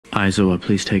Aizawa,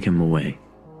 please take him away.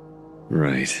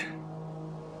 Right.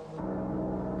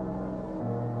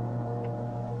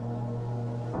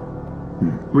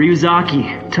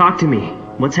 Ryuzaki, talk to me.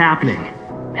 What's happening?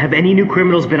 Have any new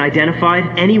criminals been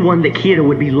identified? Anyone that Kira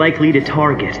would be likely to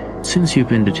target? Since you've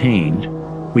been detained,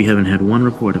 we haven't had one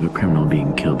report of a criminal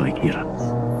being killed by Kira.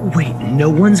 Wait, no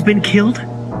one's been killed?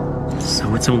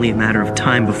 So it's only a matter of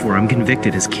time before I'm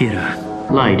convicted as Kira.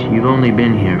 Light, you've only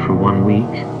been here for 1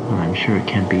 week. I'm sure it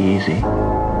can't be easy.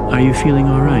 Are you feeling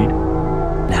alright?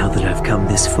 Now that I've come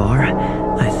this far,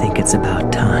 I think it's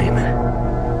about time.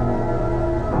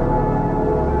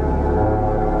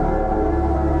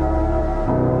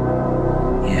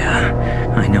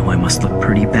 Yeah, I know I must look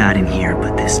pretty bad in here,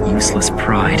 but this useless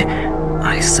pride,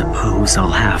 I suppose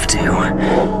I'll have to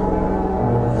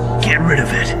get rid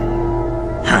of it.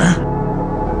 Huh?